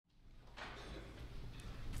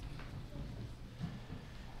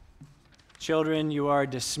Children, you are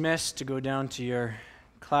dismissed to go down to your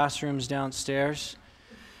classrooms downstairs.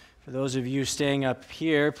 For those of you staying up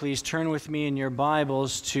here, please turn with me in your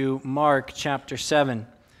Bibles to Mark chapter 7.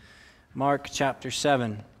 Mark chapter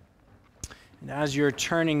 7. And as you're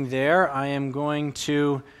turning there, I am going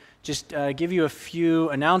to just give you a few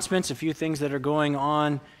announcements, a few things that are going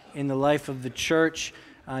on in the life of the church.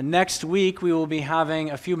 Next week, we will be having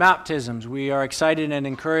a few baptisms. We are excited and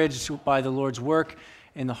encouraged by the Lord's work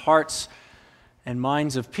in the hearts and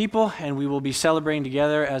minds of people, and we will be celebrating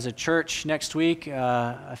together as a church next week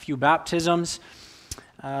a few baptisms.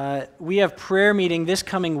 We have prayer meeting this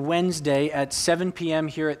coming Wednesday at 7 p.m.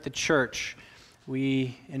 here at the church.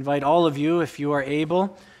 We invite all of you, if you are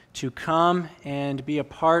able, to come and be a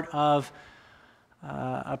part of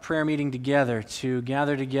a prayer meeting together, to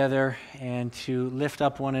gather together and to lift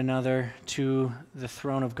up one another to the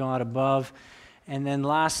throne of God above. And then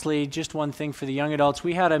lastly, just one thing for the young adults.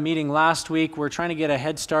 We had a meeting last week. We're trying to get a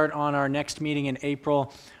head start on our next meeting in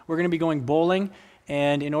April. We're going to be going bowling,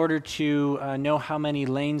 and in order to know how many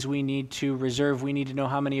lanes we need to reserve, we need to know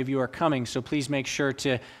how many of you are coming. So please make sure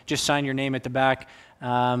to just sign your name at the back.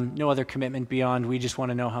 No other commitment beyond. We just want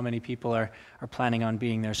to know how many people are planning on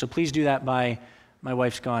being there. So please do that by, my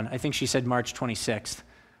wife's gone, I think she said March 26th,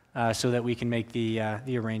 so that we can make the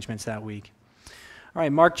arrangements that week. All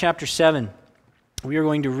right, Mark chapter 7. We are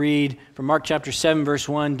going to read from Mark chapter 7, verse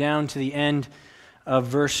 1, down to the end of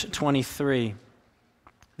verse 23.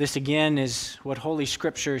 This again is what Holy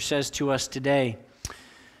Scripture says to us today.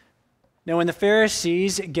 Now when the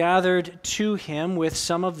Pharisees gathered to him with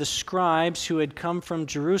some of the scribes who had come from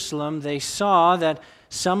Jerusalem, they saw that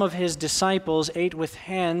some of his disciples ate with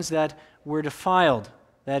hands that were defiled,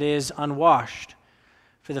 that is, unwashed.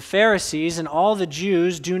 For the Pharisees and all the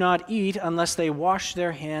Jews do not eat unless they wash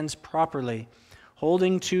their hands properly,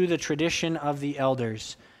 holding to the tradition of the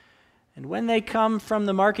elders. And when they come from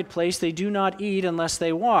the marketplace, they do not eat unless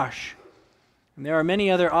they wash. And there are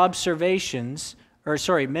many other many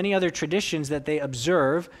other traditions that they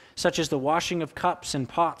observe, such as the washing of cups and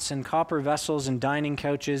pots and copper vessels and dining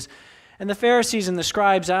couches. And the Pharisees and the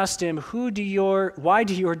scribes asked him, "Why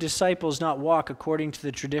do your disciples not walk according to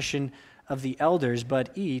the tradition of the elders,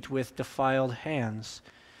 but eat with defiled hands?"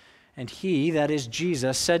 And he, that is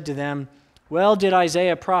Jesus, said to them, "Well did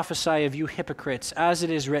Isaiah prophesy of you hypocrites, as it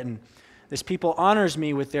is written, 'This people honors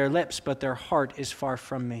me with their lips, but their heart is far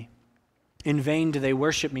from me. In vain do they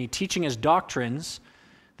worship me, teaching as doctrines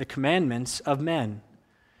the commandments of men.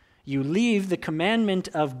 You leave the commandment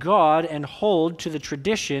of God and hold to the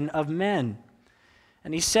tradition of men.'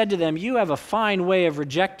 And he said to them, 'You have a fine way of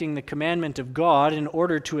rejecting the commandment of God in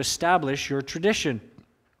order to establish your tradition.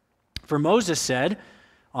 For Moses said,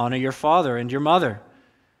 "Honor your father and your mother,"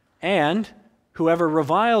 and whoever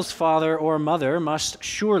reviles father or mother must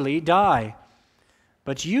surely die.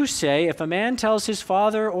 But you say, if a man tells his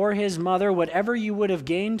father or his mother, whatever you would have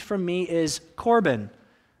gained from me is Corban,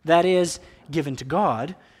 that is, given to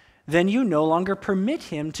God, then you no longer permit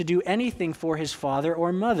him to do anything for his father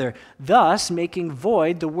or mother, thus making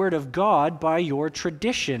void the word of God by your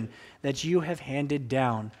tradition that you have handed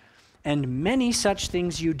down. And many such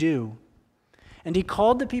things you do.' And he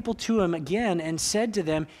called the people to him again and said to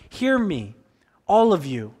them, 'Hear me, all of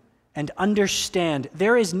you, and understand.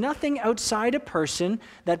 There is nothing outside a person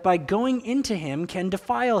that by going into him can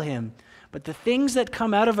defile him, but the things that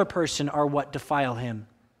come out of a person are what defile him.'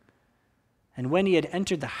 And when he had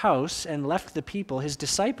entered the house and left the people, his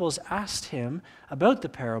disciples asked him about the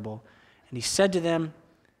parable. And he said to them,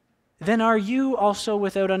 'Then are you also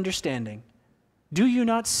without understanding? Do you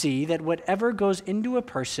not see that whatever goes into a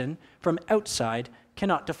person from outside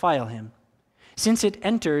cannot defile him, since it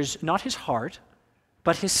enters not his heart,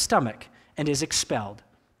 but his stomach, and is expelled?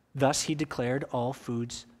 Thus he declared all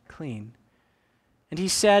foods clean.' And he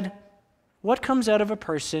said, 'What comes out of a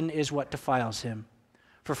person is what defiles him.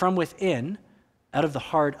 For from within, out of the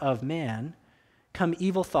heart of man, come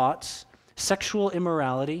evil thoughts, sexual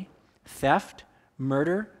immorality, theft,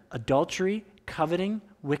 murder, adultery, coveting,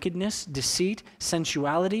 wickedness, deceit,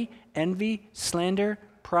 sensuality, envy, slander,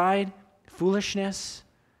 pride, foolishness.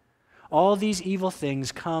 All these evil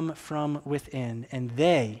things come from within, and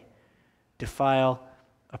they defile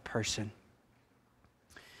a person.'"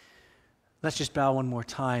 Let's just bow one more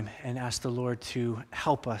time and ask the Lord to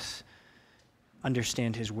help us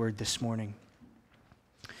understand his word this morning.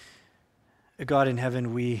 God in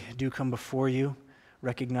heaven, we do come before you,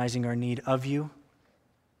 recognizing our need of you,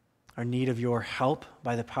 our need of your help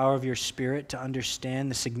by the power of your Spirit to understand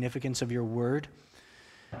the significance of your word.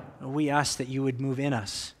 We ask that you would move in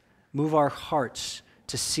us, move our hearts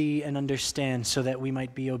to see and understand so that we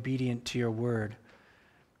might be obedient to your word.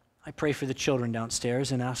 I pray for the children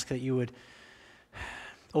downstairs and ask that you would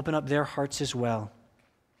open up their hearts as well.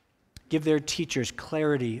 Give their teachers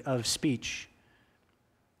clarity of speech.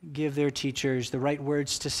 Give their teachers the right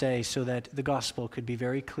words to say so that the gospel could be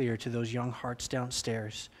very clear to those young hearts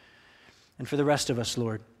downstairs. And for the rest of us,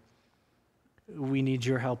 Lord, we need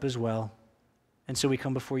your help as well. And so we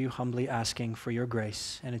come before you humbly asking for your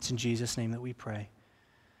grace. And it's in Jesus' name that we pray.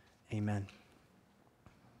 Amen.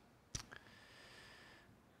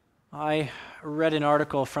 I read an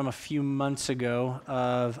article from a few months ago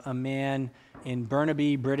of a man in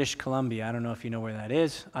Burnaby, British Columbia. I don't know if you know where that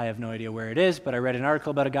is. I have no idea where it is, but I read an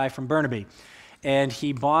article about a guy from Burnaby. And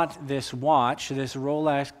he bought this watch, this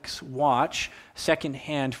Rolex watch,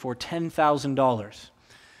 secondhand for $10,000.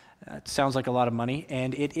 That sounds like a lot of money,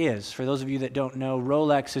 and it is. For those of you that don't know,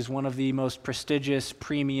 Rolex is one of the most prestigious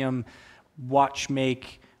premium watchmaker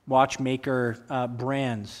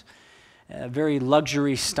brands. Very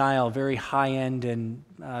luxury style, very high-end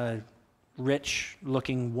and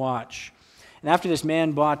rich-looking watch. And after this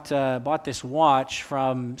man bought this watch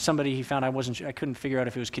from somebody he found, I couldn't figure out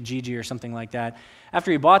if it was Kijiji or something like that.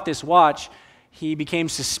 After he bought this watch, he became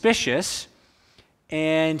suspicious,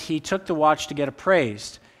 and he took the watch to get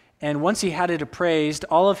appraised. And once he had it appraised,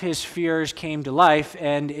 all of his fears came to life,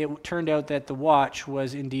 and it turned out that the watch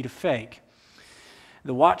was indeed a fake.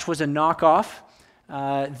 The watch was a knockoff.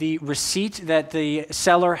 The receipt that the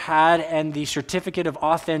seller had and the certificate of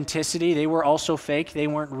authenticity, they were also fake. They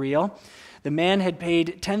weren't real. The man had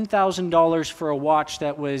paid $10,000 for a watch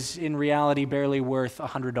that was in reality barely worth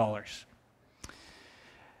 $100.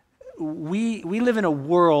 We live in a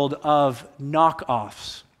world of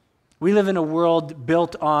knockoffs. We live in a world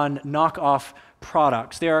built on knockoff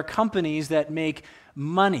products. There are companies that make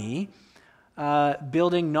money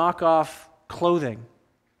building knockoff clothing,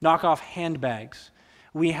 knockoff handbags.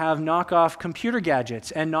 We have knockoff computer gadgets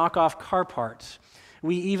and knockoff car parts.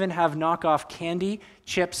 We even have knockoff candy,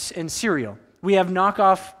 chips, and cereal. We have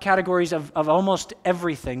knockoff categories of almost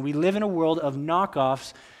everything. We live in a world of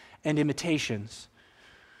knockoffs and imitations.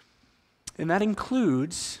 And that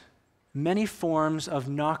includes many forms of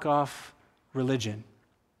knockoff religion,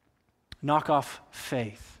 knockoff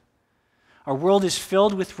faith. Our world is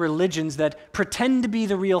filled with religions that pretend to be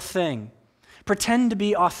the real thing, pretend to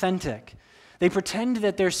be authentic. They pretend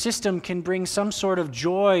that their system can bring some sort of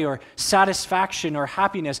joy or satisfaction or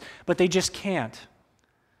happiness, but they just can't.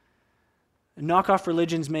 Knockoff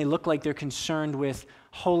religions may look like they're concerned with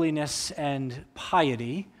holiness and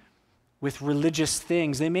piety, with religious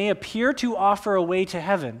things. They may appear to offer a way to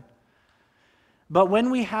heaven, but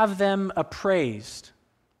when we have them appraised,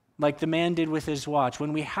 like the man did with his watch,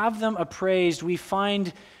 when we have them appraised, we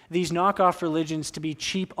find these knockoff religions to be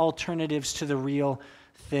cheap alternatives to the real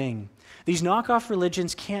thing. These knockoff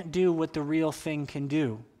religions can't do what the real thing can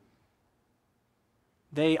do.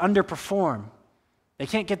 They underperform. They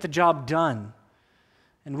can't get the job done.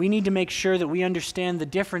 And we need to make sure that we understand the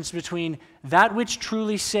difference between that which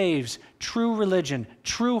truly saves, true religion,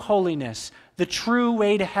 true holiness, the true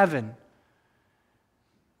way to heaven.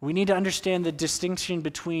 We need to understand the distinction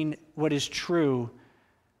between what is true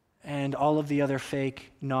and all of the other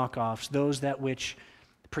fake knockoffs, those that which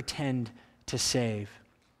pretend to save.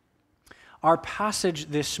 Our passage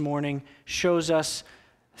this morning shows us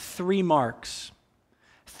three marks,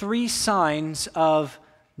 three signs of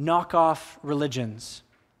knockoff religions.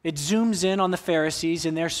 It zooms in on the Pharisees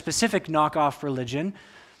and their specific knockoff religion,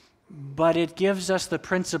 but it gives us the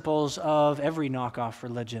principles of every knockoff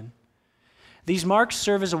religion. These marks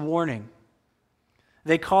serve as a warning.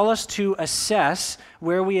 They call us to assess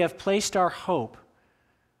where we have placed our hope.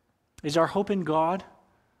 Is our hope in God,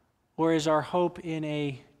 or is our hope in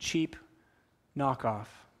a cheap knockoff?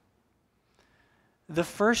 The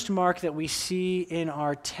first mark that we see in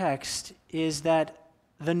our text is that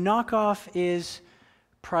the knockoff is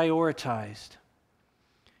prioritized.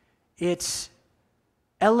 It's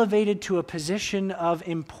elevated to a position of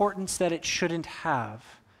importance that it shouldn't have.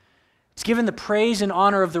 It's given the praise and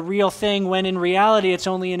honor of the real thing when in reality it's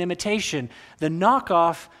only an imitation. The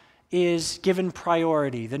knockoff is given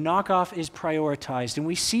priority. The knockoff is prioritized. And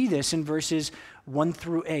we see this in verses 1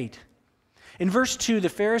 through 8. In verse 2, the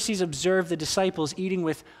Pharisees observe the disciples eating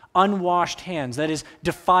with unwashed hands, that is,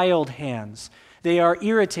 defiled hands. They are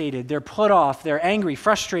irritated, they're put off, they're angry,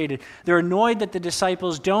 frustrated. They're annoyed that the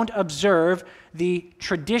disciples don't observe the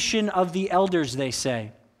tradition of the elders, they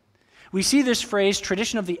say. We see this phrase,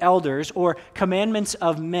 tradition of the elders, or commandments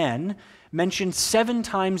of men, mentioned 7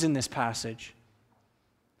 times in this passage.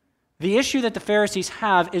 The issue that the Pharisees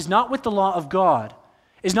have is not with the law of God,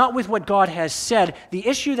 is not with what God has said. The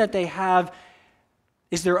issue that they have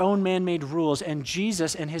is their own man-made rules, and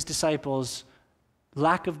Jesus and his disciples'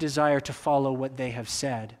 lack of desire to follow what they have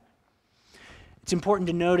said. It's important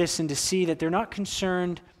to notice and to see that they're not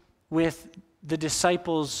concerned with the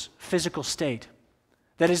disciples' physical state.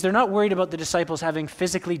 That is, they're not worried about the disciples having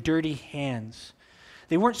physically dirty hands.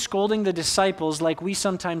 They weren't scolding the disciples like we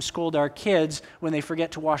sometimes scold our kids when they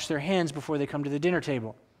forget to wash their hands before they come to the dinner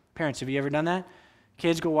table. Parents, have you ever done that?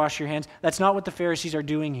 Kids, go wash your hands. That's not what the Pharisees are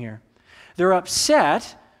doing here. They're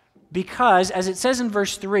upset because, as it says in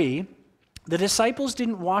verse 3, the disciples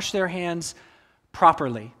didn't wash their hands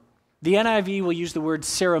properly. The NIV will use the word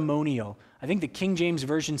ceremonial. I think the King James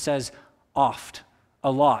Version says oft,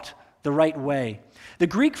 a lot, the right way. The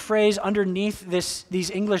Greek phrase underneath these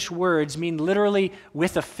English words mean literally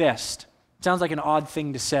with a fist. It sounds like an odd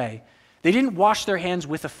thing to say. They didn't wash their hands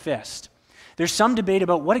with a fist. There's some debate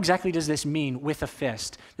about what exactly does this mean, with a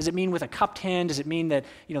fist. Does it mean with a cupped hand? Does it mean that,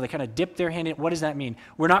 they kind of dip their hand in? What does that mean?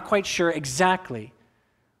 We're not quite sure exactly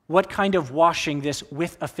what kind of washing this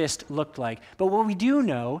with a fist looked like. But what we do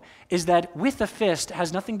know is that with a fist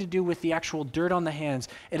has nothing to do with the actual dirt on the hands.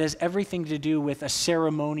 It has everything to do with a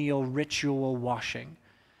ceremonial, ritual washing.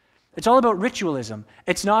 It's all about ritualism.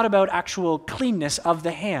 It's not about actual cleanness of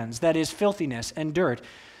the hands, that is filthiness and dirt.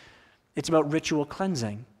 It's about ritual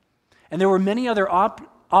cleansing. And there were many other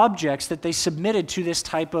objects that they submitted to this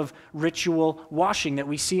type of ritual washing that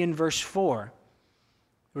we see in verse 4.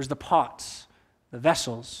 There was the pots, the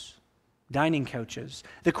vessels, dining couches.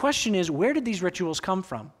 The question is, where did these rituals come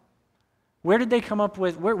from? Where did they come up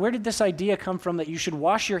with, where did this idea come from that you should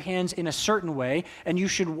wash your hands in a certain way and you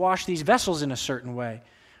should wash these vessels in a certain way?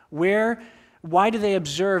 Why do they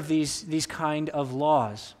observe these kind of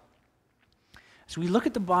laws? As we look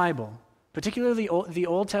at the Bible, particularly the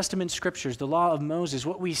Old Testament scriptures, the law of Moses,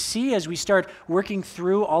 what we see as we start working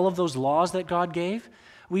through all of those laws that God gave,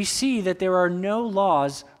 we see that there are no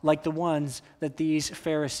laws like the ones that these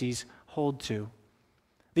Pharisees hold to.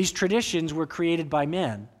 These traditions were created by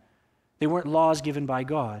men. They weren't laws given by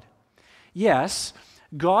God. Yes,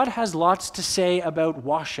 God has lots to say about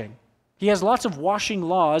washing. He has lots of washing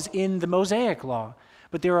laws in the Mosaic law,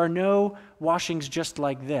 but there are no washings just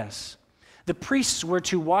like this. The priests were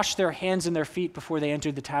to wash their hands and their feet before they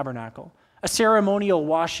entered the tabernacle. A ceremonial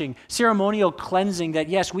washing, ceremonial cleansing that,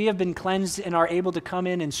 yes, we have been cleansed and are able to come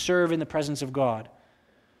in and serve in the presence of God.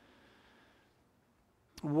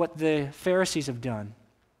 What the Pharisees have done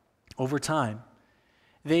over time,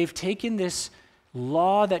 they've taken this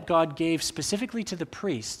law that God gave specifically to the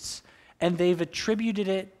priests and they've attributed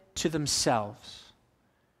it to themselves.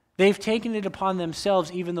 They've taken it upon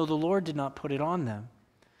themselves even though the Lord did not put it on them.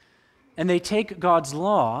 And they take God's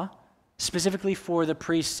law specifically for the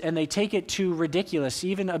priests, and they take it to ridiculous,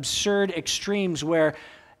 even absurd extremes where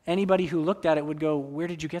anybody who looked at it would go, where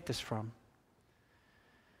did you get this from?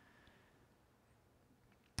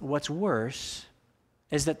 What's worse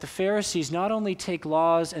is that the Pharisees not only take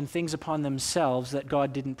laws and things upon themselves that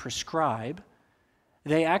God didn't prescribe,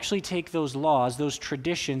 they actually take those laws, those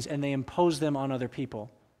traditions, and they impose them on other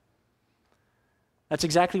people. That's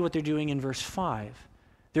exactly what they're doing in verse 5.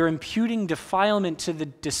 They're imputing defilement to the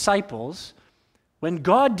disciples when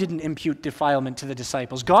God didn't impute defilement to the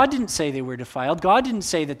disciples. God didn't say they were defiled. God didn't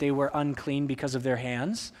say that they were unclean because of their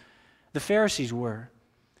hands. The Pharisees were.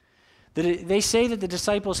 They say that the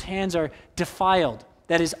disciples' hands are defiled,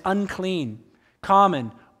 that is unclean,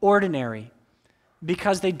 common, ordinary,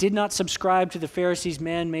 because they did not subscribe to the Pharisees'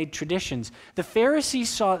 man-made traditions. The Pharisees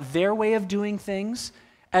saw their way of doing things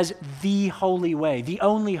as the holy way, the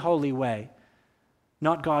only holy way,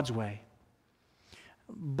 not God's way.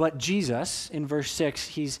 But Jesus, in verse 6,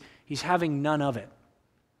 he's having none of it.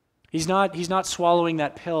 He's not swallowing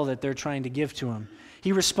that pill that they're trying to give to him.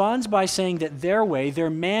 He responds by saying that their way, their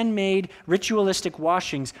man-made ritualistic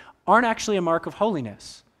washings, aren't actually a mark of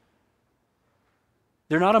holiness.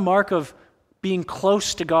 They're not a mark of being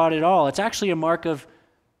close to God at all. It's actually a mark of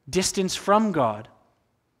distance from God.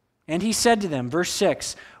 And he said to them, verse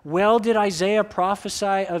 6, "Well did Isaiah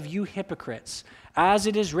prophesy of you hypocrites, as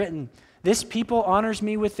it is written, this people honors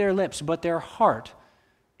me with their lips, but their heart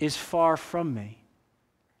is far from me."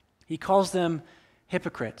 He calls them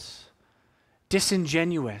hypocrites,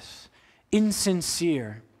 disingenuous,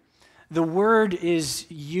 insincere. The word is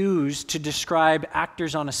used to describe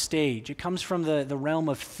actors on a stage. It comes from the realm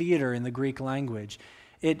of theater in the Greek language.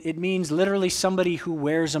 It means literally somebody who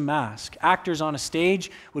wears a mask. Actors on a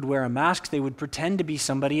stage would wear a mask. They would pretend to be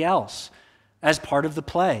somebody else as part of the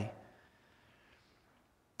play.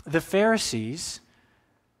 The Pharisees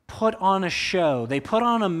put on a show. They put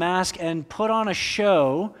on a mask and put on a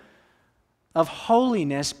show of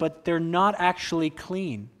holiness, but they're not actually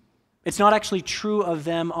clean. It's not actually true of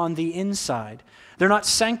them on the inside. They're not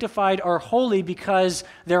sanctified or holy because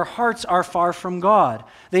their hearts are far from God.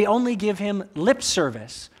 They only give him lip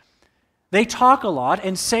service. They talk a lot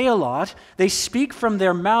and say a lot. They speak from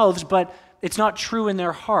their mouths, but it's not true in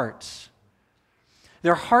their hearts.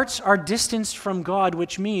 Their hearts are distanced from God,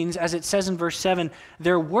 which means, as it says in verse 7,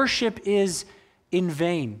 their worship is in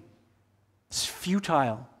vain. It's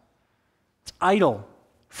futile. It's idle,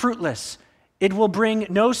 fruitless. It will bring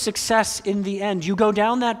no success in the end. You go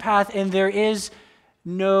down that path and there is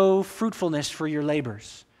no fruitfulness for your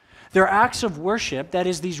labors. Their acts of worship, that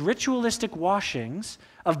is, these ritualistic washings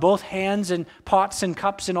of both hands and pots and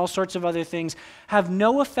cups and all sorts of other things, have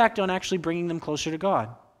no effect on actually bringing them closer to God.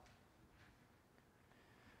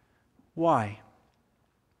 Why?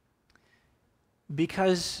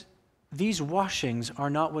 Because these washings are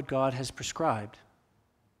not what God has prescribed.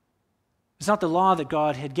 It's not the law that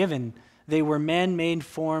God had given. They were man-made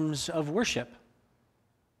forms of worship.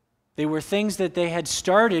 They were things that they had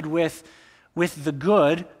started with the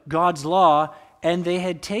good, God's law, and they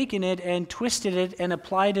had taken it and twisted it and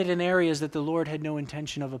applied it in areas that the Lord had no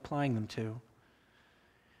intention of applying them to.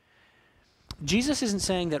 Jesus isn't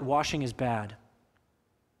saying that washing is bad.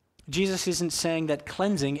 Jesus isn't saying that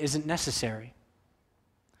cleansing isn't necessary.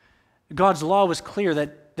 God's law was clear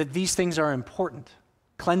that these things are important.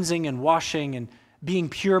 Cleansing and washing and being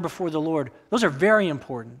pure before the Lord, those are very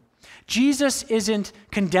important. Jesus isn't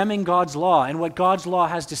condemning God's law and what God's law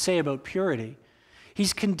has to say about purity.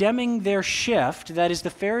 He's condemning their shift, that is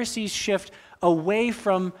the Pharisees' shift away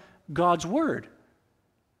from God's word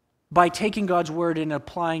by taking God's word and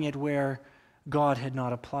applying it where God had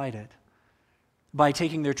not applied it, by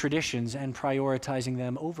taking their traditions and prioritizing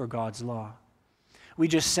them over God's law. We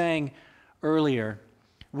just sang earlier,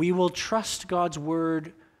 we will trust God's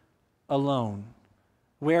word alone,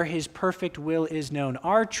 where his perfect will is known.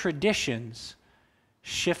 Our traditions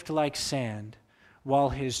shift like sand, while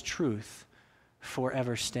his truth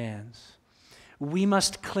forever stands. We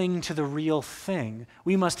must cling to the real thing.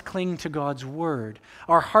 We must cling to God's word.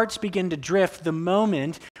 Our hearts begin to drift the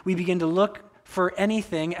moment we begin to look for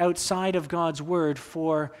anything outside of God's word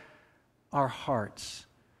for our hearts.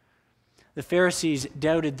 The Pharisees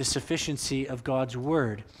doubted the sufficiency of God's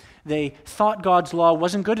word. They thought God's law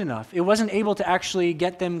wasn't good enough. It wasn't able to actually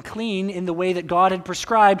get them clean in the way that God had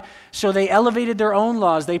prescribed, so they elevated their own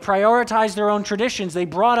laws. They prioritized their own traditions. They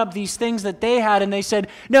brought up these things that they had, and they said,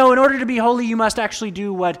 no, in order to be holy, you must actually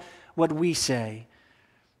do what we say.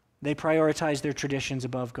 They prioritized their traditions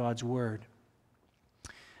above God's word.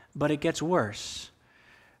 But it gets worse.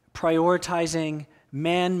 Prioritizing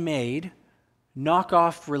man-made,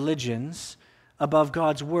 knockoff religions above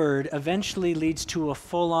God's word eventually leads to a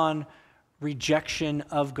full-on rejection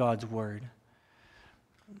of God's word.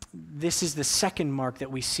 This is the second mark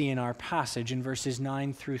that we see in our passage in verses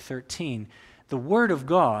 9 through 13. The word of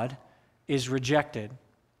God is rejected.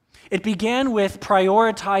 It began with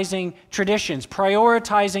prioritizing traditions,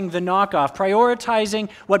 prioritizing the knockoff, prioritizing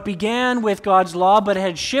what began with God's law but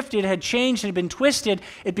had shifted, had changed, had been twisted.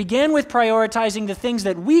 It began with prioritizing the things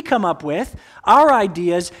that we come up with, our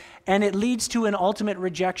ideas, and it leads to an ultimate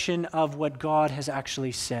rejection of what God has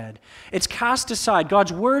actually said. It's cast aside.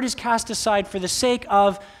 God's word is cast aside for the sake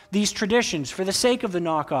of these traditions, for the sake of the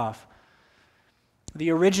knockoff.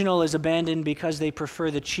 The original is abandoned because they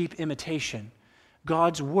prefer the cheap imitation.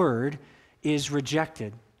 God's word is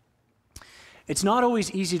rejected. It's not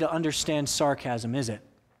always easy to understand sarcasm, is it?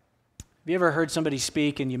 Have you ever heard somebody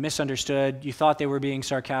speak and you misunderstood? You thought they were being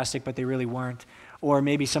sarcastic, but they really weren't. Or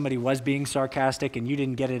maybe somebody was being sarcastic and you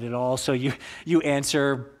didn't get it at all, so you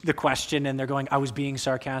answer the question and they're going, I was being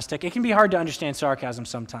sarcastic. It can be hard to understand sarcasm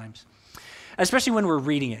sometimes, especially when we're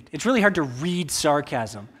reading it. It's really hard to read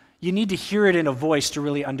sarcasm. You need to hear it in a voice to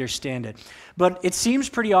really understand it. But it seems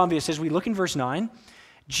pretty obvious as we look in verse 9,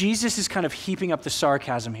 Jesus is kind of heaping up the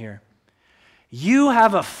sarcasm here. You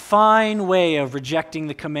have a fine way of rejecting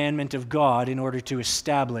the commandment of God in order to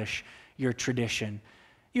establish your tradition.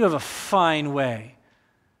 You have a fine way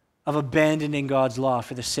of abandoning God's law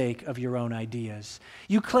for the sake of your own ideas.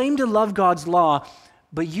 You claim to love God's law,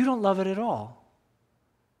 but you don't love it at all.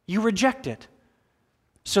 You reject it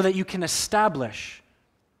so that you can establish,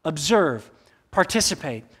 observe,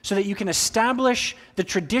 participate, so that you can establish the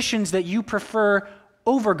traditions that you prefer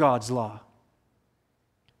over God's law.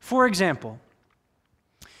 For example,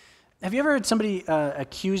 have you ever had somebody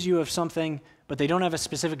accuse you of something, but they don't have a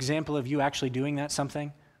specific example of you actually doing that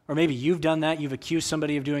something? Or maybe you've done that, you've accused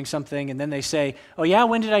somebody of doing something, and then they say, oh yeah,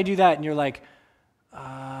 when did I do that? And you're like,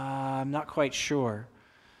 I'm not quite sure.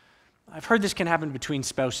 I've heard this can happen between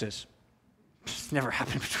spouses. It's never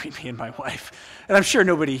happened between me and my wife. And I'm sure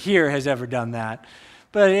nobody here has ever done that.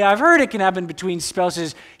 But I've heard it can happen between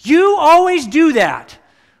spouses. You always do that.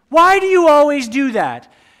 Why do you always do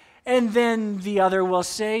that? And then the other will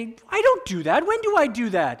say, I don't do that. When do I do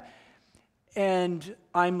that? And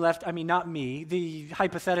I'm left, not me, the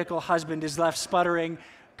hypothetical husband is left sputtering,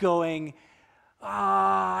 going,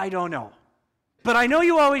 I don't know. But I know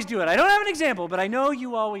you always do it. I don't have an example, but I know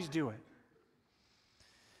you always do it.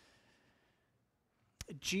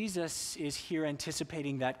 Jesus is here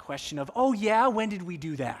anticipating that question of, oh yeah, when did we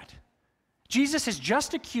do that? Jesus has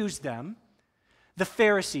just accused them, the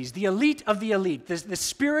Pharisees, the elite of the elite, the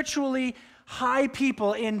spiritually high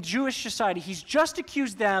people in Jewish society. He's just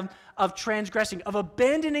accused them of transgressing, of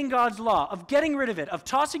abandoning God's law, of getting rid of it, of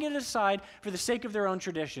tossing it aside for the sake of their own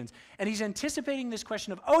traditions. And he's anticipating this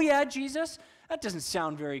question of, oh yeah, Jesus, that doesn't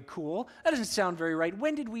sound very cool. That doesn't sound very right.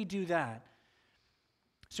 When did we do that?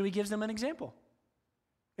 So he gives them an example.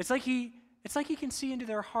 It's like he can see into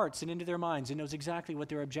their hearts and into their minds and knows exactly what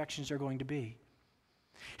their objections are going to be.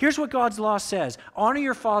 Here's what God's law says. Honor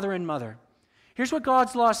your father and mother. Here's what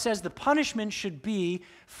God's law says the punishment should be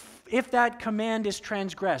if that command is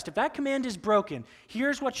transgressed. If that command is broken,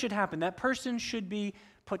 here's what should happen. That person should be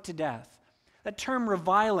put to death. That term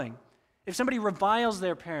reviling, if somebody reviles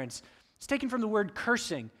their parents, it's taken from the word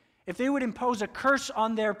cursing. If they would impose a curse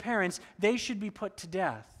on their parents, they should be put to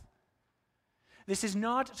death. This is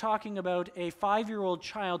not talking about a 5-year-old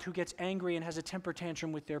child who gets angry and has a temper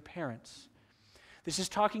tantrum with their parents. This is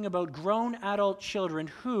talking about grown adult children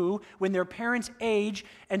who, when their parents age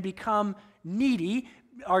and become needy,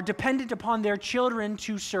 are dependent upon their children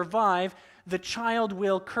to survive, the child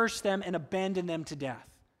will curse them and abandon them to death.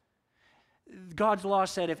 God's law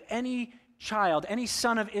said if any child, any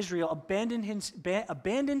son of Israel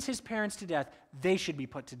abandons his parents to death, they should be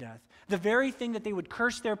put to death. The very thing that they would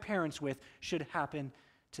curse their parents with should happen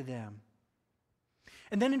to them.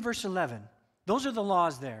 And then in verse 11, those are the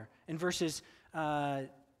laws there in verses 9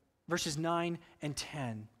 and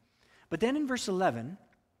 10. But then in verse 11,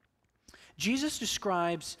 Jesus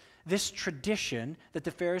describes this tradition that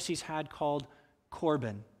the Pharisees had called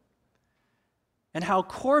Corban, and how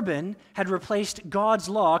Corban had replaced God's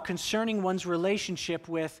law concerning one's relationship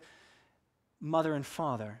with mother and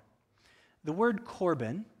father. The word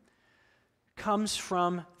Corban comes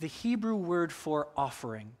from the Hebrew word for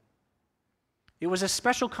offering. It was a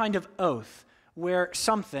special kind of oath where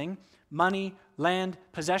something, money, land,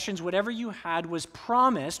 possessions, whatever you had, was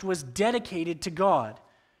promised, was dedicated to God.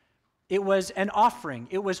 It was an offering.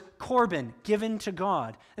 It was Corban, given to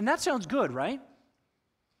God. And that sounds good, right?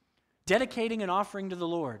 Dedicating an offering to the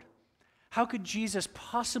Lord. How could Jesus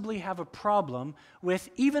possibly have a problem with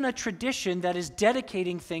even a tradition that is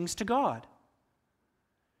dedicating things to God?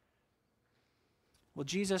 Well,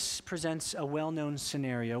 Jesus presents a well-known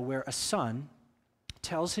scenario where a son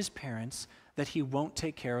tells his parents that he won't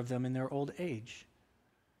take care of them in their old age.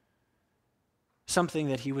 Something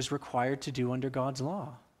that he was required to do under God's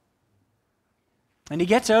law. And he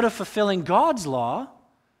gets out of fulfilling God's law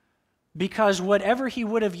because whatever he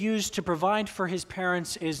would have used to provide for his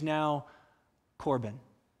parents is now Corban.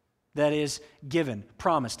 That is given,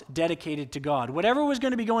 promised, dedicated to God. Whatever was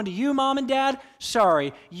going to be going to you, mom and dad,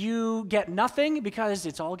 sorry, you get nothing because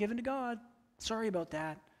it's all given to God. Sorry about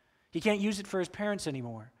that. He can't use it for his parents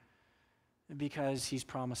anymore because he's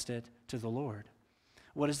promised it to the Lord.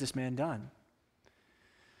 What has this man done?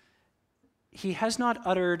 He has not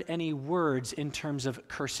uttered any words in terms of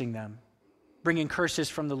cursing them, bringing curses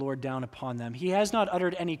from the Lord down upon them. He has not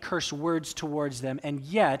uttered any curse words towards them, and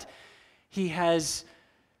yet he has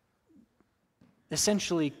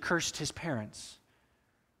essentially cursed his parents.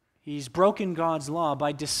 He's broken God's law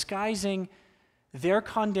by disguising their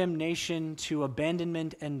condemnation to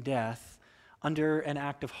abandonment and death under an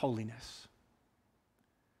act of holiness.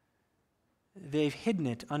 They've hidden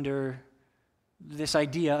it under this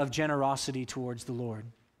idea of generosity towards the Lord.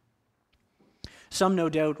 Some, no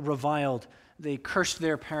doubt, reviled. They cursed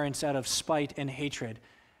their parents out of spite and hatred.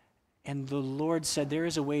 And the Lord said there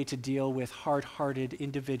is a way to deal with hard-hearted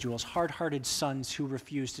individuals, hard-hearted sons who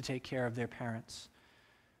refuse to take care of their parents.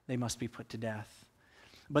 They must be put to death.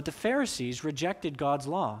 But the Pharisees rejected God's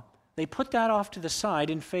law. They put that off to the side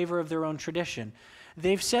in favor of their own tradition.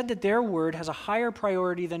 They've said that their word has a higher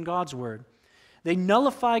priority than God's word. They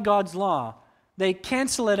nullify God's law. They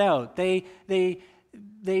cancel it out. They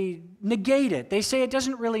negate it. They say it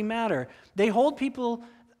doesn't really matter. They hold people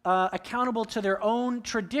accountable to their own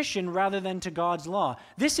tradition rather than to God's law.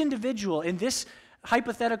 This individual, in this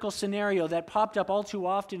hypothetical scenario that popped up all too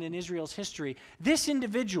often in Israel's history, this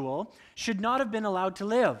individual should not have been allowed to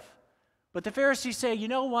live. But the Pharisees say, you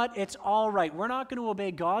know what? It's all right. We're not going to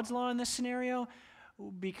obey God's law in this scenario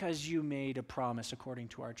because you made a promise according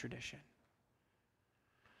to our tradition.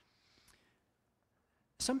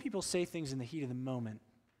 Some people say things in the heat of the moment,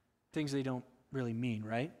 things they don't really mean,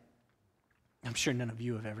 right? I'm sure none of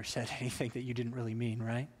you have ever said anything that you didn't really mean,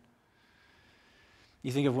 right?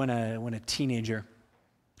 You think of when a teenager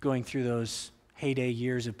going through those heyday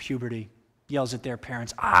years of puberty yells at their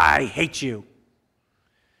parents, "I hate you."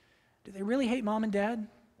 Do they really hate mom and dad?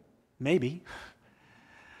 Maybe.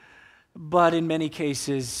 But in many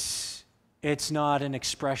cases, it's not an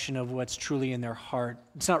expression of what's truly in their heart.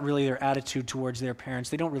 It's not really their attitude towards their parents.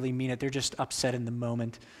 They don't really mean it. They're just upset in the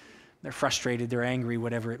moment. They're frustrated, they're angry,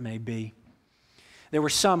 whatever it may be. There were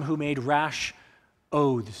some who made rash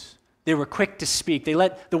oaths. They were quick to speak. They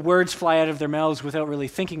let the words fly out of their mouths without really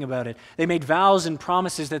thinking about it. They made vows and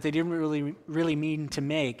promises that they didn't really mean to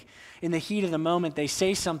make. In the heat of the moment, they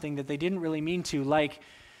say something that they didn't really mean to, like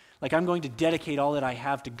I'm going to dedicate all that I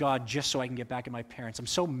have to God just so I can get back at my parents. I'm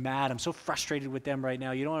so mad. I'm so frustrated with them right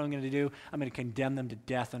now. You know what I'm going to do? I'm going to condemn them to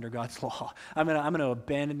death under God's law. I'm going to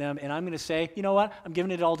abandon them, and I'm going to say, you know what? I'm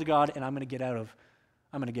giving it all to God, and I'm going to get out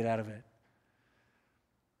of it.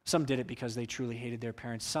 Some did it because they truly hated their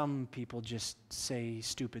parents. Some people just say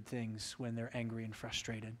stupid things when they're angry and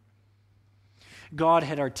frustrated. God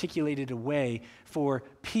had articulated a way for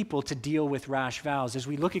people to deal with rash vows. As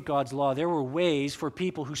we look at God's law, there were ways for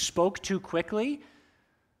people who spoke too quickly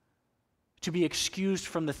to be excused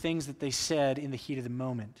from the things that they said in the heat of the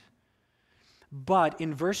moment. But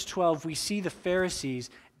in verse 12, we see the Pharisees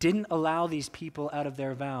didn't allow these people out of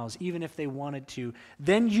their vows, even if they wanted to.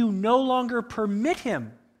 Then you no longer permit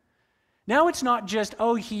him. Now it's not just,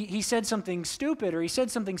 he said something stupid or he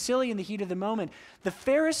said something silly in the heat of the moment. The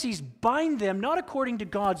Pharisees bind them, not according to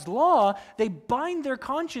God's law, they bind their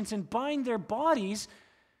conscience and bind their bodies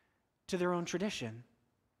to their own tradition.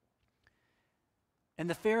 And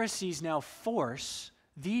the Pharisees now force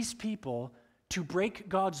these people to break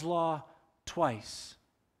God's law twice.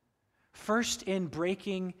 First, in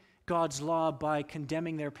breaking God's law by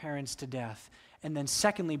condemning their parents to death. And then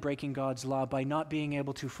secondly, breaking God's law by not being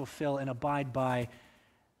able to fulfill and abide by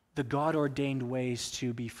the God-ordained ways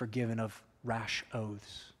to be forgiven of rash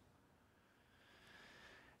oaths.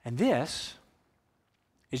 And this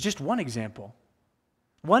is just one example.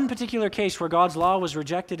 One particular case where God's law was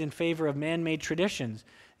rejected in favor of man-made traditions.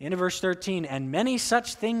 The end of verse 13, and many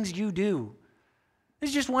such things you do. This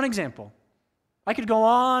is just one example. I could go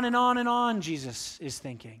on and on and on, Jesus is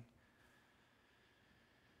thinking.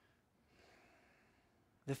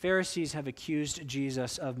 The Pharisees have accused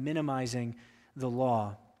Jesus of minimizing the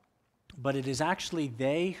law, but it is actually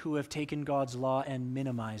they who have taken God's law and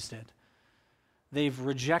minimized it. They've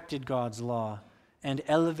rejected God's law and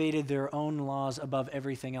elevated their own laws above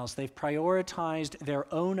everything else. They've prioritized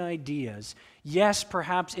their own ideas. Yes,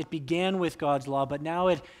 perhaps it began with God's law, but now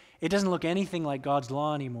it doesn't look anything like God's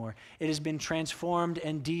law anymore. It has been transformed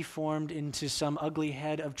and deformed into some ugly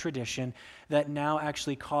head of tradition that now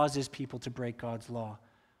actually causes people to break God's law.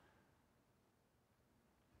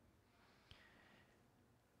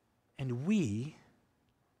 And we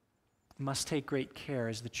must take great care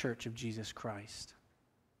as the Church of Jesus Christ.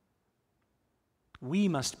 We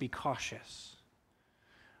must be cautious.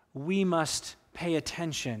 We must pay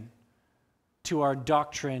attention to our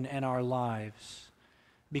doctrine and our lives,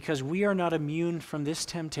 because we are not immune from this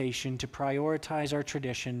temptation to prioritize our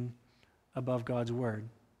tradition above God's Word.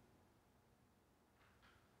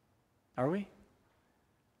 Are we?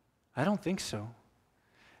 I don't think so.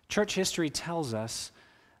 Church history tells us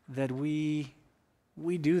that we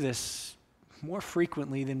do this more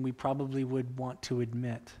frequently than we probably would want to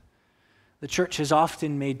admit. The church has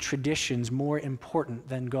often made traditions more important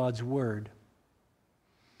than God's Word.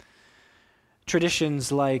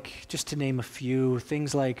 Traditions like, just to name a few,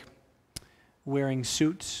 things like wearing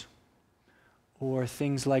suits, or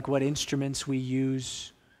things like what instruments we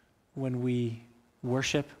use when we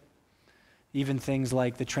worship, even things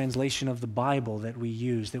like the translation of the Bible that we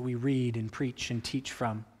use, that we read and preach and teach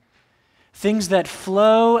from. Things that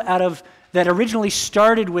flow out of, that originally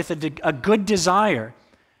started with a good desire,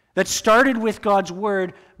 that started with God's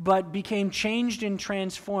Word, but became changed and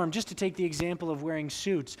transformed. Just to take the example of wearing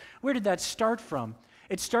suits, where did that start from?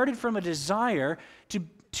 It started from a desire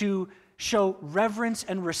to show reverence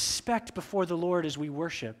and respect before the Lord as we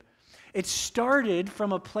worship. It started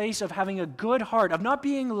from a place of having a good heart, of not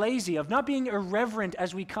being lazy, of not being irreverent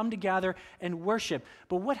as we come to gather and worship.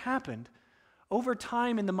 But what happened? Over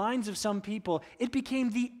time, in the minds of some people, it became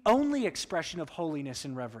the only expression of holiness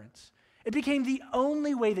and reverence. It became the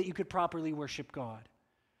only way that you could properly worship God.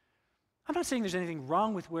 I'm not saying there's anything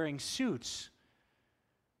wrong with wearing suits.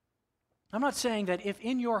 I'm not saying that if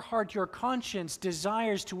in your heart your conscience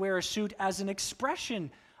desires to wear a suit as an expression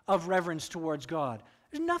of reverence towards God,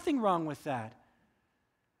 there's nothing wrong with that.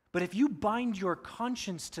 But if you bind your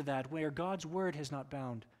conscience to that where God's word has not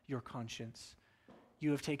bound your conscience,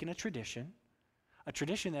 you have taken a tradition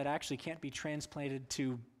that actually can't be transplanted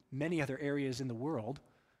to many other areas in the world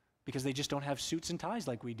because they just don't have suits and ties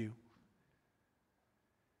like we do.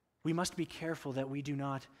 We must be careful that we do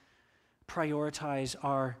not prioritize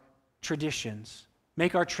our traditions,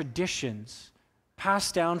 make our traditions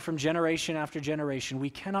passed down from generation after generation. We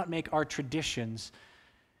cannot make our traditions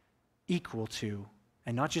equal to,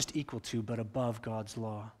 and not just equal to, but above God's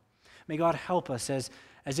law. May God help us as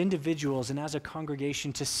individuals and as a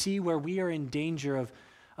congregation to see where we are in danger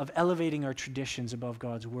of elevating our traditions above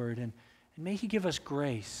God's word. And may He give us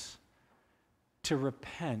grace to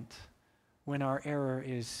repent when our error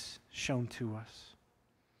is shown to us.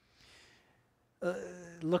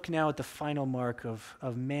 Look now at the final mark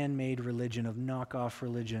of man-made religion, of knockoff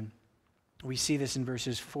religion. We see this in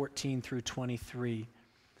verses 14 through 23.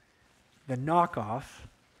 The knockoff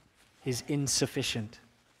is insufficient.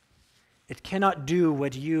 It cannot do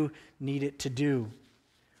what you need it to do.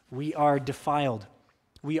 We are defiled.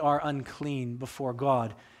 We are unclean before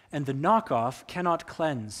God. And the knockoff cannot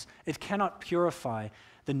cleanse. It cannot purify.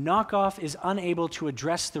 The knockoff is unable to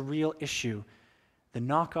address the real issue. The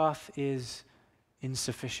knockoff is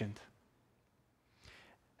insufficient.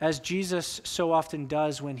 As Jesus so often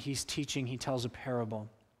does when He's teaching, He tells a parable.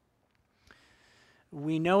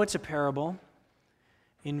 We know it's a parable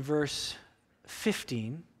in verse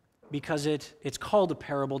 15 because it's called a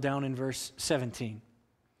parable down in verse 17.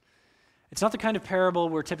 It's not the kind of parable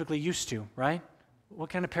we're typically used to, right? What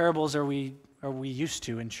kind of parables are we used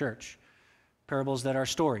to in church? Parables that are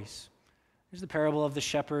stories. There's the parable of the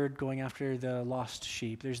shepherd going after the lost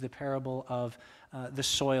sheep. There's the parable of the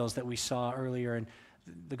soils that we saw earlier in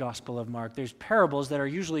the Gospel of Mark. There's parables that are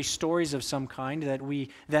usually stories of some kind that we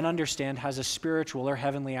then understand has a spiritual or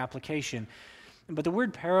heavenly application. But the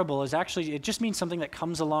word parable is actually, it just means something that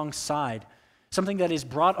comes alongside, something that is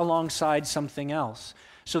brought alongside something else.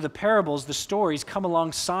 So the parables, the stories, come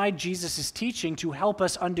alongside Jesus' teaching to help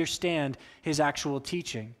us understand His actual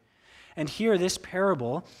teaching. And here, this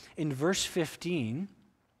parable in verse 15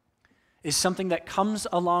 is something that comes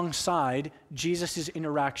alongside Jesus'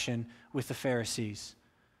 interaction with the Pharisees.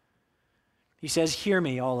 He says, "Hear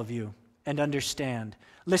me, all of you, and understand.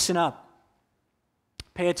 Listen up.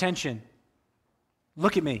 Pay attention.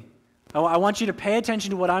 Look at me. I want you to pay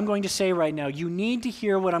attention to what I'm going to say right now. You need to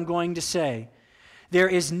hear what I'm going to say. There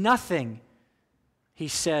is nothing," he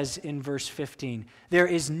says in verse 15, "there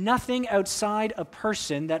is nothing outside a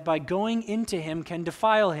person that by going into him can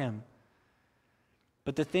defile him.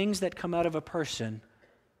 But the things that come out of a person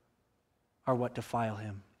are what defile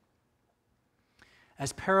him."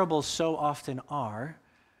 As parables so often are,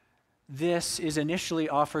 this is initially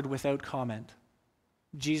offered without comment.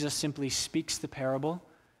 Jesus simply speaks the parable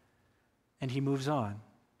and He moves on.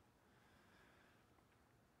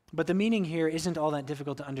 But the meaning here isn't all that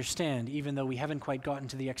difficult to understand, even though we haven't quite gotten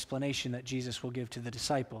to the explanation that Jesus will give to the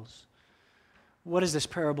disciples. What does this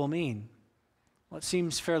parable mean? Well, it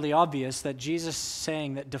seems fairly obvious that Jesus is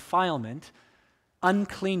saying that defilement,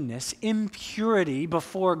 uncleanness, impurity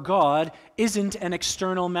before God isn't an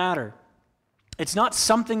external matter. It's not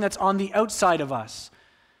something that's on the outside of us.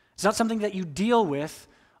 It's not something that you deal with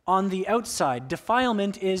on the outside.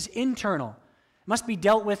 Defilement is internal. It must be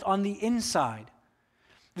dealt with on the inside.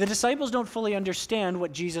 The disciples don't fully understand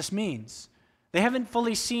what Jesus means. They haven't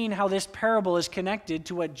fully seen how this parable is connected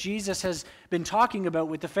to what Jesus has been talking about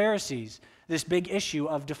with the Pharisees, this big issue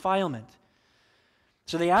of defilement.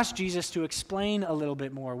 So they ask Jesus to explain a little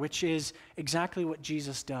bit more, which is exactly what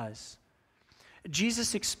Jesus does.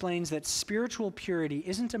 Jesus explains that spiritual purity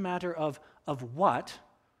isn't a matter of what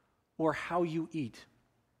or how you eat.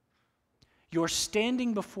 Your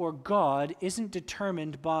standing before God isn't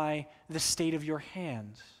determined by the state of your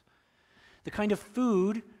hands. The kind of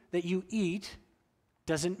food that you eat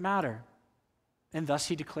doesn't matter. And thus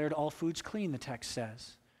He declared all foods clean, the text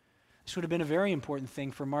says. This would have been a very important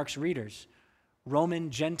thing for Mark's readers, Roman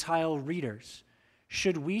Gentile readers.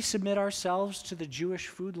 Should we submit ourselves to the Jewish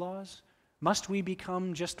food laws? Must we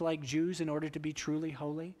become just like Jews in order to be truly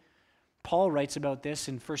holy? Paul writes about this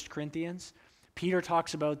in 1 Corinthians. Peter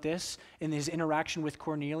talks about this in his interaction with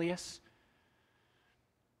Cornelius.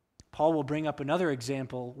 Paul will bring up another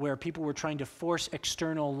example where people were trying to force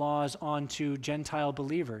external laws onto Gentile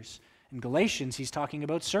believers. In Galatians, he's talking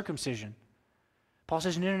about circumcision. Paul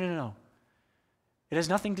says, no. It has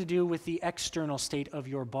nothing to do with the external state of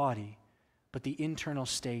your body. but the internal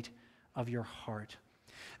state of your heart.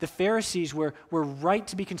 The Pharisees were right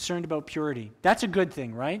to be concerned about purity. That's a good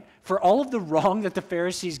thing, right? For all of the wrong that the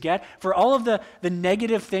Pharisees get, for all of the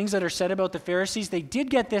negative things that are said about the Pharisees, they did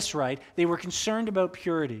get this right. They were concerned about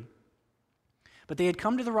purity. But they had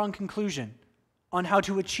come to the wrong conclusion on how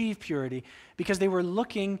to achieve purity because they were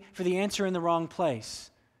looking for the answer in the wrong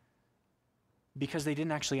place, because they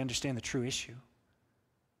didn't actually understand the true issue.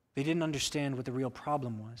 They didn't understand what the real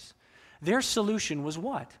problem was. Their solution was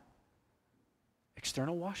what?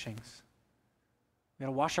 External washings. We got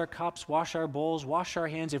to wash our cups, wash our bowls, wash our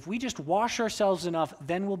hands. If we just wash ourselves enough,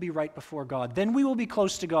 then we'll be right before God. Then we will be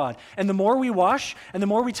close to God. And the more we wash, and the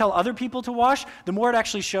more we tell other people to wash, the more it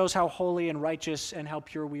actually shows how holy and righteous and how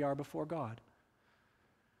pure we are before God.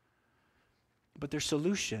 But their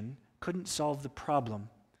solution couldn't solve the problem,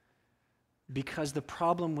 because the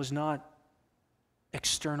problem was not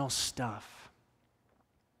external stuff.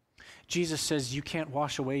 Jesus says you can't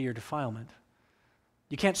wash away your defilement.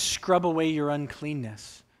 You can't scrub away your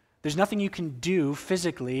uncleanness. There's nothing you can do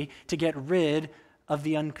physically to get rid of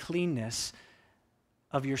the uncleanness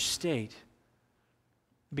of your state,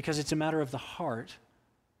 because it's a matter of the heart,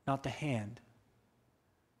 not the hand.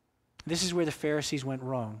 This is where the Pharisees went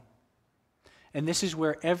wrong. And this is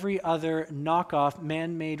where every other knockoff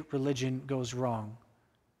man-made religion goes wrong.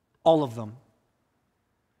 All of them.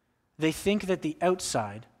 They think that the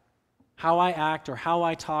outside, how I act or how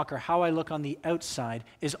I talk or how I look on the outside,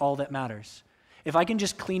 is all that matters. If I can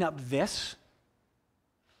just clean up this,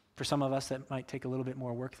 for some of us that might take a little bit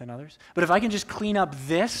more work than others, but if I can just clean up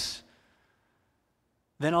this,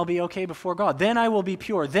 then I'll be okay before God. Then I will be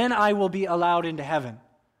pure. Then I will be allowed into heaven,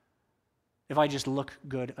 if I just look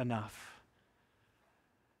good enough.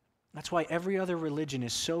 That's why every other religion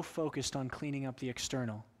is so focused on cleaning up the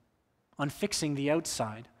external, on fixing the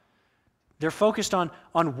outside. They're focused on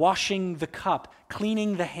washing the cup,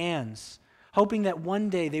 cleaning the hands, hoping that one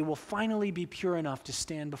day they will finally be pure enough to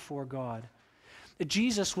stand before God.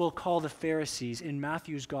 Jesus will call the Pharisees in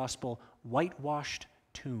Matthew's gospel whitewashed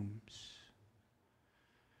tombs.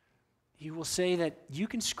 He will say that you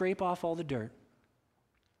can scrape off all the dirt.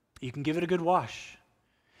 You can give it a good wash.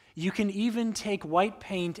 You can even take white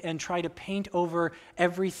paint and try to paint over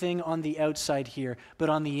everything on the outside here, but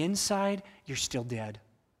on the inside, you're still dead.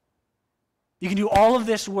 You can do all of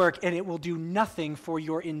this work, and it will do nothing for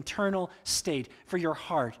your internal state, for your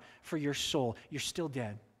heart, for your soul. You're still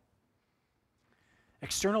dead.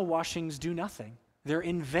 External washings do nothing. They're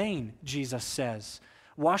in vain, Jesus says.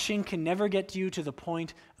 Washing can never get you to the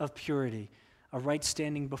point of purity, a right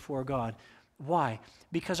standing before God. Why?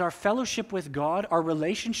 Because our fellowship with God, our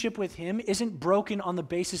relationship with Him, isn't broken on the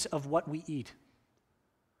basis of what we eat.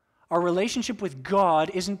 Our relationship with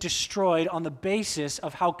God isn't destroyed on the basis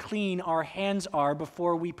of how clean our hands are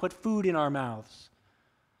before we put food in our mouths.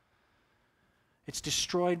 It's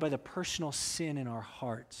destroyed by the personal sin in our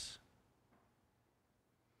hearts.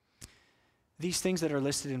 These things that are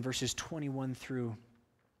listed in verses 21 through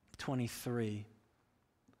 23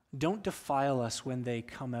 don't defile us when they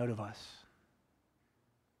come out of us.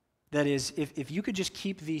 That is, if you could just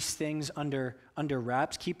keep these things under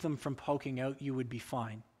wraps, keep them from poking out, you would be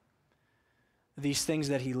fine. These things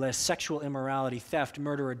that he lists: sexual immorality, theft,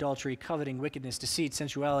 murder, adultery, coveting, wickedness, deceit,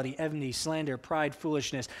 sensuality, envy, slander, pride,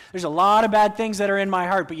 foolishness. There's a lot of bad things that are in my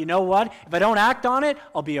heart, but you know what? If I don't act on it,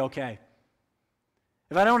 I'll be okay.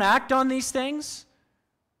 If I don't act on these things,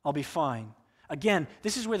 I'll be fine. Again,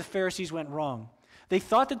 this is where the Pharisees went wrong. They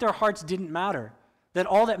thought that their hearts didn't matter, that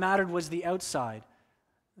all that mattered was the outside.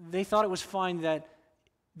 They thought it was fine that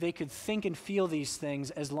they could think and feel these things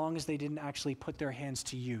as long as they didn't actually put their hands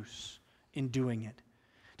to use in doing it.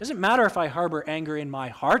 It doesn't matter if I harbor anger in my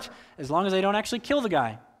heart as long as I don't actually kill the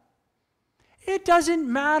guy. It doesn't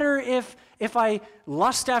matter if I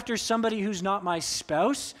lust after somebody who's not my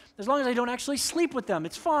spouse as long as I don't actually sleep with them.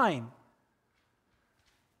 It's fine.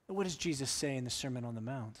 But what does Jesus say in the Sermon on the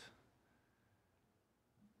Mount?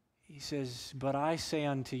 He says, "But I say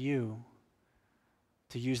unto you,"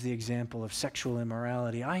 to use the example of sexual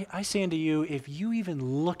immorality, I say unto you, if you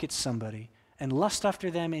even look at somebody and lust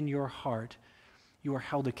after them in your heart, you are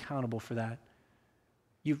held accountable for that.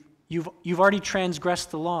 You've already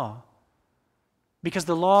transgressed the law. Because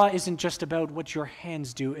the law isn't just about what your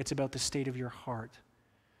hands do, it's about the state of your heart.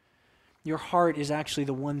 Your heart is actually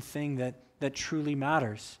the one thing that truly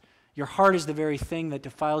matters. Your heart is the very thing that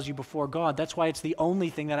defiles you before God. That's why it's the only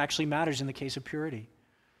thing that actually matters in the case of purity.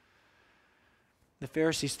 The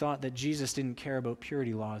Pharisees thought that Jesus didn't care about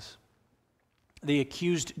purity laws. They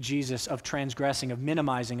accused Jesus of transgressing, of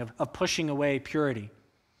minimizing, of pushing away purity.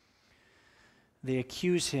 They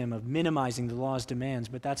accuse him of minimizing the law's demands,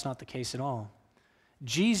 but that's not the case at all.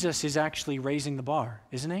 Jesus is actually raising the bar,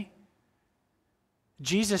 isn't he?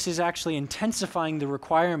 Jesus is actually intensifying the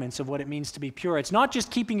requirements of what it means to be pure. It's not just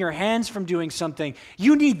keeping your hands from doing something.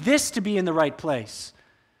 You need this to be in the right place.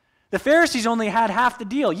 The Pharisees only had half the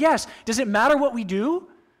deal. Yes, does it matter what we do?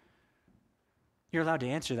 You're allowed to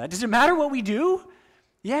answer that. Does it matter what we do?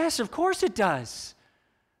 Yes, of course it does.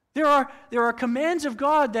 There are commands of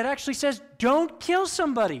God that actually says, don't kill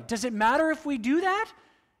somebody. Does it matter if we do that?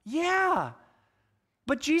 Yeah.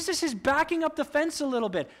 But Jesus is backing up the fence a little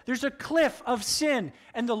bit. There's a cliff of sin,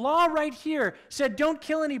 and the law right here said, don't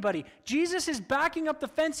kill anybody. Jesus is backing up the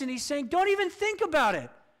fence, and he's saying, don't even think about it.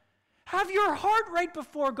 Have your heart right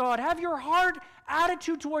before God. Have your heart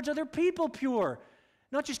attitude towards other people pure,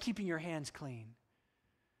 not just keeping your hands clean.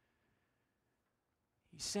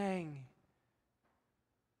 He's saying,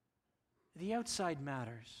 the outside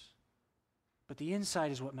matters, but the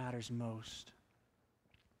inside is what matters most.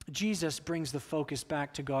 Jesus brings the focus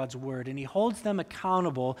back to God's word, and he holds them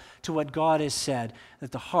accountable to what God has said,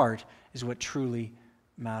 that the heart is what truly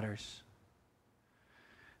matters.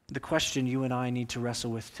 The question you and I need to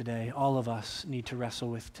wrestle with today, all of us need to wrestle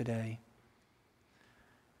with today,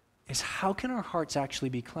 is how can our hearts actually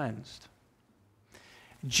be cleansed?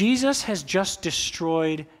 Jesus has just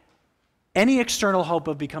destroyed any external hope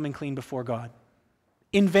of becoming clean before God.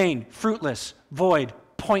 In vain, fruitless, void,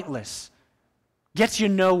 pointless. Gets you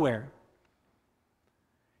nowhere.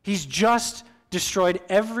 He's just destroyed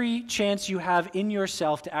every chance you have in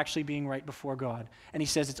yourself to actually being right before God. And he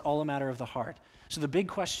says it's all a matter of the heart. So the big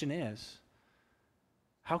question is,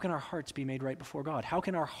 how can our hearts be made right before God? How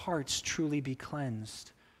can our hearts truly be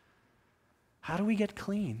cleansed? How do we get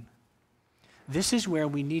clean? This is where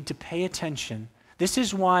we need to pay attention. This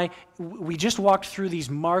is why we just walked through these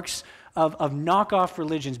marks of knockoff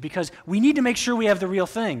religions, because we need to make sure we have the real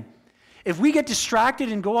thing. If we get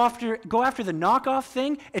distracted and go after the knockoff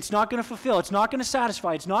thing, it's not going to fulfill. It's not going to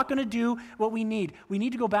satisfy. It's not going to do what we need. We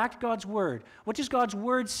need to go back to God's word. What does God's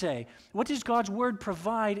word say? What does God's word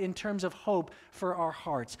provide in terms of hope for our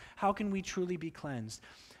hearts? How can we truly be cleansed?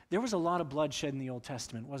 There was a lot of blood shed in the Old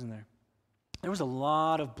Testament, wasn't there? There was a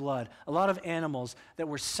lot of blood, a lot of animals that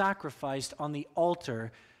were sacrificed on the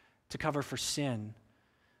altar to cover for sin.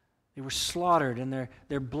 They were slaughtered, and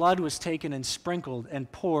their blood was taken and sprinkled and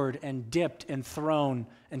poured and dipped and thrown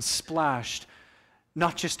and splashed,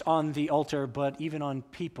 not just on the altar, but even on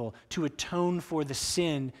people, to atone for the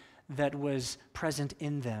sin that was present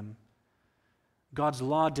in them. God's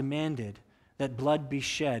law demanded that blood be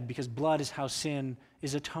shed, because blood is how sin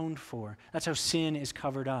is atoned for. That's how sin is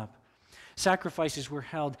covered up. Sacrifices were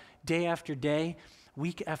held day after day,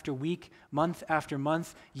 week after week, month after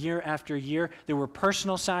month, year after year. There were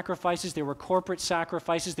personal sacrifices, there were corporate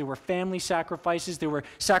sacrifices, there were family sacrifices, there were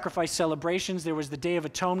sacrifice celebrations, there was the Day of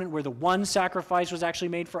Atonement where the one sacrifice was actually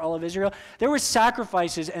made for all of Israel. There were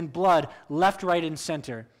sacrifices and blood left, right, and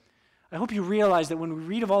center. I hope you realize that when we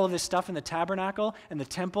read of all of this stuff in the tabernacle and the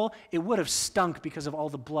temple, it would have stunk because of all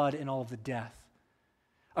the blood and all of the death.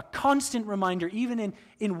 A constant reminder, even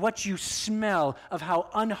in what you smell, of how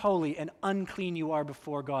unholy and unclean you are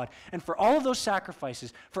before God. And for all of those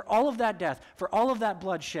sacrifices, for all of that death, for all of that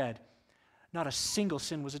blood shed, not a single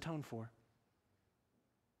sin was atoned for.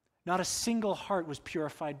 Not a single heart was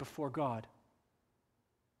purified before God.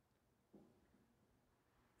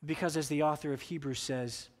 Because as the author of Hebrews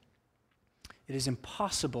says, it is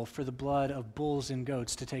impossible for the blood of bulls and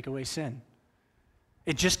goats to take away sin.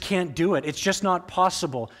 It just can't do it. It's just not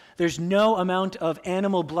possible. There's no amount of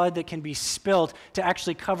animal blood that can be spilt to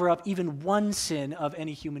actually cover up even one sin of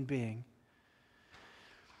any human being.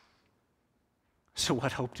 So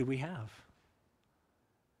what hope do we have?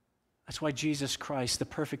 That's why Jesus Christ, the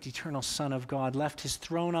perfect eternal Son of God, left his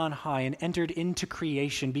throne on high and entered into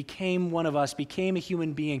creation, became one of us, became a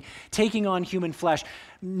human being, taking on human flesh,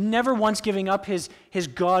 never once giving up his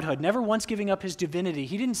godhood, never once giving up his divinity.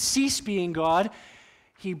 He didn't cease being God.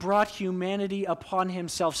 He brought humanity upon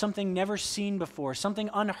himself, something never seen before, something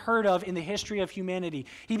unheard of in the history of humanity.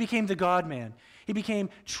 He became the God-man. He became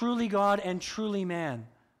truly God and truly man,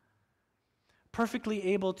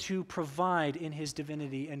 perfectly able to provide in his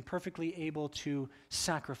divinity and perfectly able to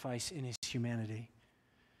sacrifice in his humanity.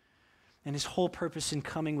 And his whole purpose in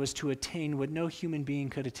coming was to attain what no human being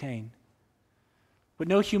could attain, what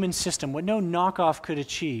no human system, what no knockoff could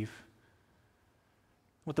achieve.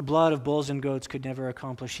 What the blood of bulls and goats could never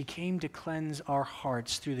accomplish. He came to cleanse our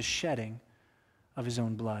hearts through the shedding of his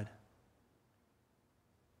own blood.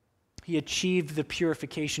 He achieved the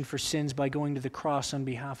purification for sins by going to the cross on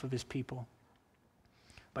behalf of his people.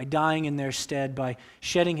 by dying in their stead, by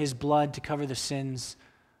shedding his blood to cover the sins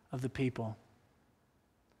of the people.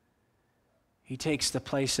 He takes the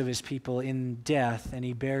place of his people in death, and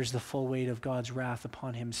he bears the full weight of God's wrath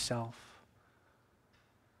upon himself.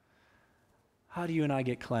 How do you and I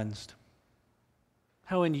get cleansed?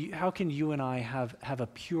 How can you and I have a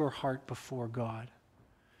pure heart before God?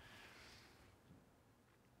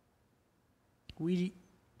 We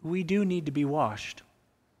do need to be washed.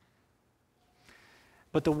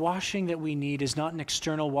 But the washing that we need is not an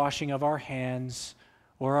external washing of our hands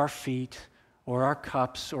or our feet or our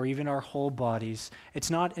cups or even our whole bodies. It's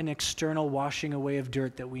not an external washing away of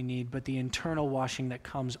dirt that we need, but the internal washing that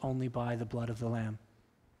comes only by the blood of the Lamb.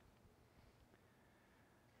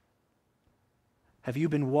 Have you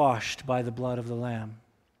been washed by the blood of the Lamb?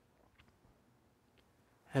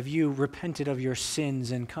 Have you repented of your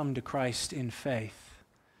sins and come to Christ in faith?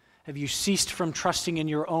 Have you ceased from trusting in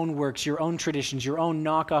your own works, your own traditions, your own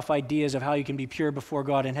knockoff ideas of how you can be pure before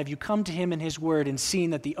God? And have you come to him in his word and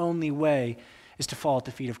seen that the only way is to fall at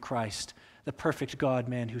the feet of Christ, the perfect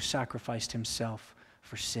God-man who sacrificed himself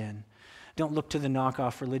for sin? Don't look to the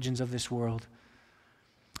knockoff religions of this world.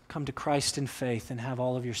 Come to Christ in faith and have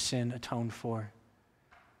all of your sin atoned for.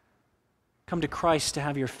 Come to Christ to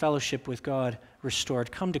have your fellowship with God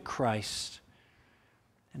restored. Come to Christ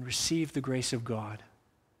and receive the grace of God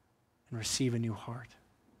and receive a new heart.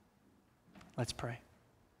 Let's pray.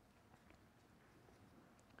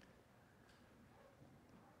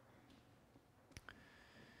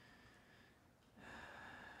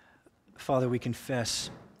 Father, we confess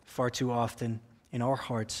far too often in our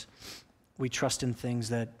hearts we trust in things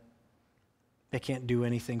that can't do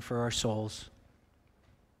anything for our souls.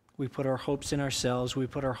 We put our hopes in ourselves. We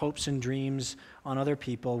put our hopes and dreams on other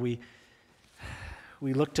people. We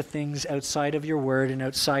look to things outside of your word and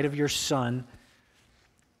outside of your Son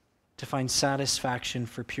to find satisfaction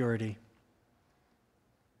for purity.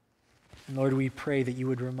 And Lord, we pray that you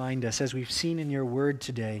would remind us, as we've seen in your word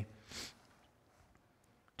today,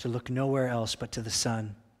 to look nowhere else but to the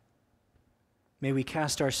Son. May we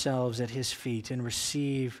cast ourselves at his feet and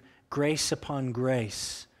receive grace upon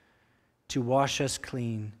grace to wash us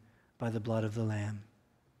clean by the blood of the Lamb.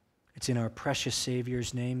 It's in our precious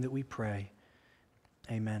Savior's name that we pray.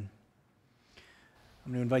 Amen.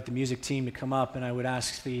 I'm going to invite the music team to come up, and I would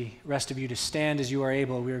ask the rest of you to stand as you are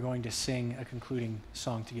able. We are going to sing a concluding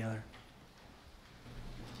song together.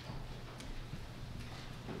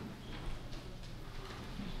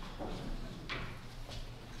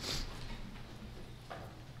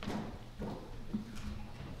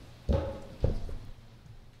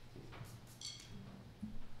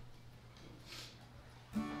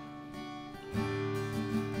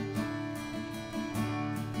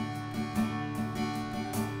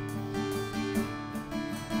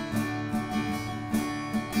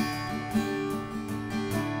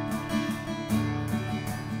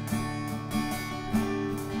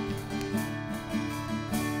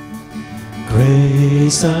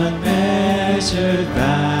 Grace unmeasured,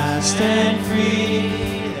 vast and free,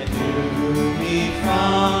 that drew me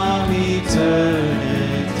from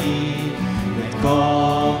eternity, that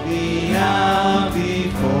called me out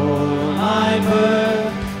before my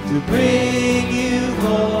birth to bring you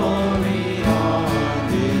glory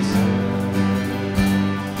on this earth.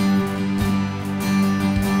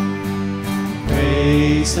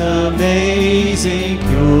 Grace amazing,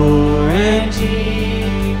 pure and deep,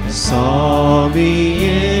 saw me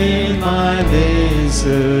in my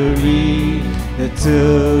misery, that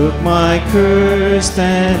took my curse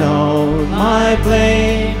and all my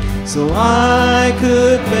blame, so I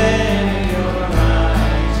could bear your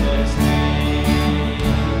righteous name.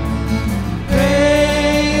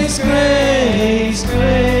 Grace, grace,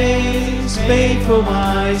 grace, paid for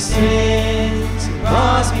my sins,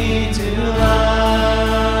 brought me to life.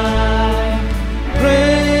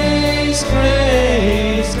 Grace,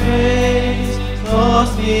 grace, grace,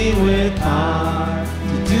 clothed me with power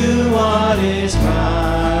to do what is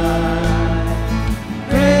right.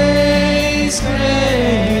 Grace,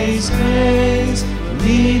 grace, grace,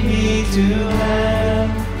 lead me to heaven,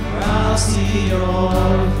 where I'll see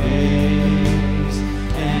your face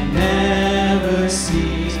and never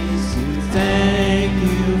cease to thank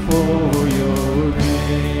you for your grace.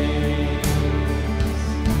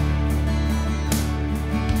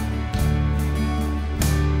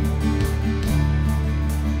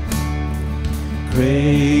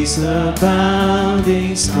 Grace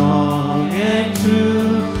abounding, strong and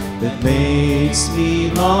true, that makes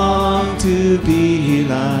me long to be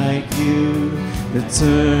like you, that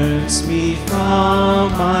turns me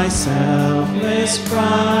from my selfless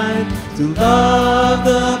pride to to love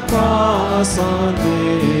the cross on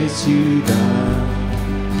which you died.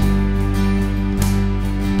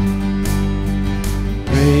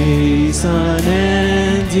 Praise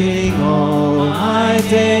unending all my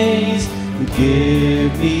days, who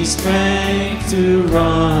give me strength to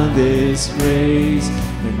run this race.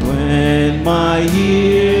 And when my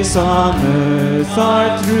years on earth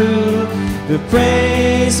are through, the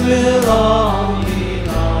praise will all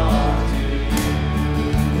belong to you.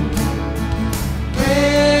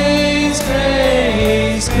 Praise,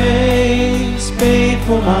 grace, grace, paid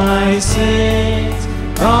for my sins,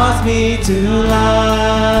 brought me to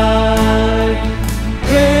life.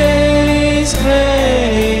 Grace,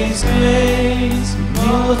 grace, grace,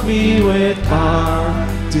 filled me with power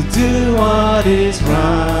to do what is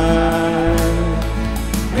right.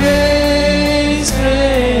 Grace,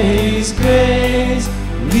 grace, grace,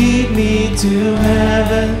 lead me to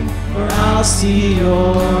heaven, where I'll see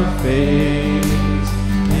your face,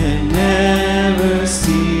 and never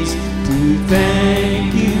cease to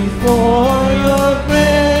thank you for your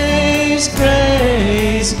grace,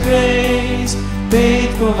 grace, grace, paid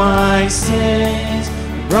for my sins,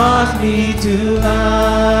 brought me to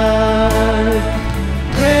life.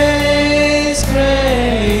 Grace,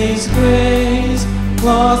 grace, grace,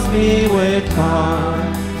 clothed me with power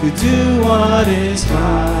to do what is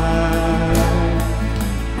right.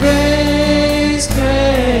 Grace,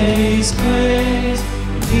 grace, grace,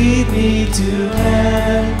 lead me to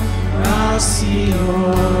heaven, where I'll see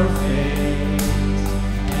your face,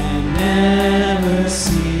 and never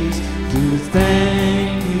cease to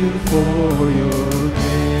thank you for your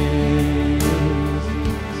grace,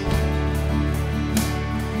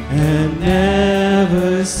 and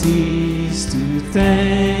never cease to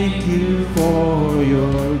thank you for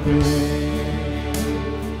your grace.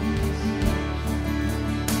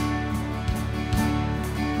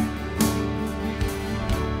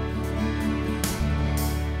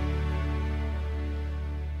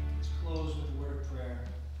 Close with a word of prayer.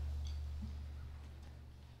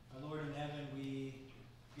 Our Lord in heaven, we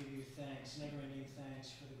give you thanks, never-ending thanks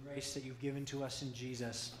for the grace that you've given to us in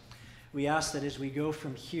Jesus. We ask that as we go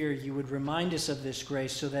from here, you would remind us of this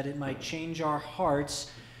grace so that it might change our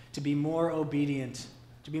hearts to be more obedient,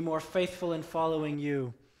 to be more faithful in following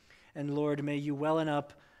you. And Lord, may you wellen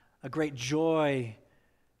up a great joy,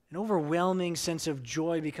 an overwhelming sense of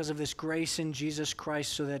joy because of this grace in Jesus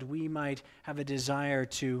Christ, so that we might have a desire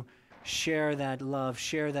to share that love,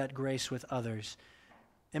 share that grace with others.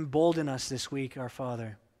 Embolden us this week, our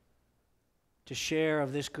Father, to share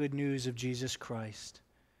of this good news of Jesus Christ.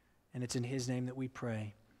 And it's in his name that we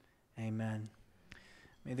pray. Amen.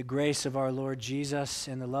 May the grace of our Lord Jesus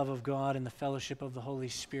and the love of God and the fellowship of the Holy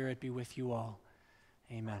Spirit be with you all.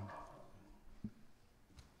 Amen.